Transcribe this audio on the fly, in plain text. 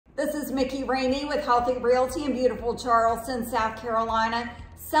This is Mikki Ramey with Healthy Realty in beautiful Charleston, South Carolina.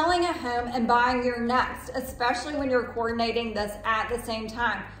 Selling a home and buying your next, especially when you're coordinating this at the same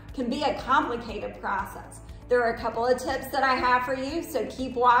time, can be a complicated process. There are a couple of tips that I have for you, so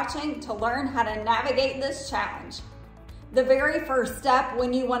keep watching to learn how to navigate this challenge. The very first step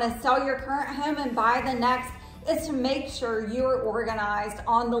when you want to sell your current home and buy the next is to make sure you're organized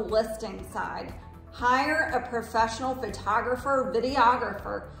on the listing side. Hire a professional photographer,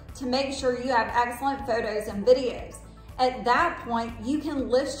 videographer to make sure you have excellent photos and videos. At that point, you can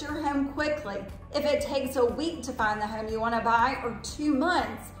list your home quickly. If it takes a week to find the home you want to buy or 2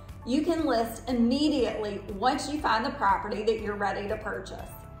 months, you can list immediately once you find the property that you're ready to purchase.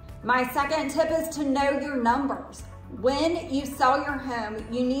 My second tip is to know your numbers. When you sell your home,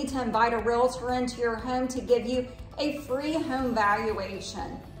 you need to invite a realtor into your home to give you a free home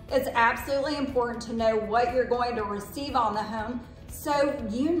valuation. It's absolutely important to know what you're going to receive on the home so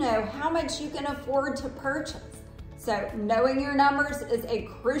you know how much you can afford to purchase. So knowing your numbers is a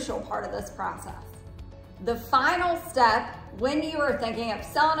crucial part of this process. The final step when you are thinking of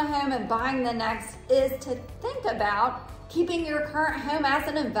selling a home and buying the next is to think about keeping your current home as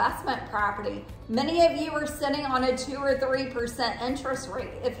an investment property. Many of you are sitting on a 2 or 3% interest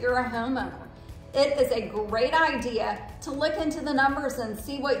rate if you're a homeowner. It is a great idea to look into the numbers and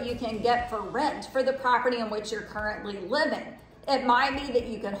see what you can get for rent for the property in which you're currently living. It might be that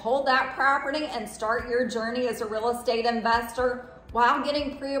you can hold that property and start your journey as a real estate investor while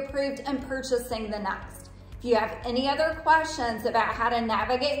getting pre-approved and purchasing the next. If you have any other questions about how to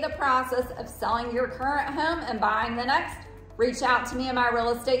navigate the process of selling your current home and buying the next, reach out to me and my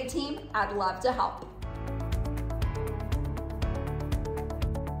real estate team. I'd love to help.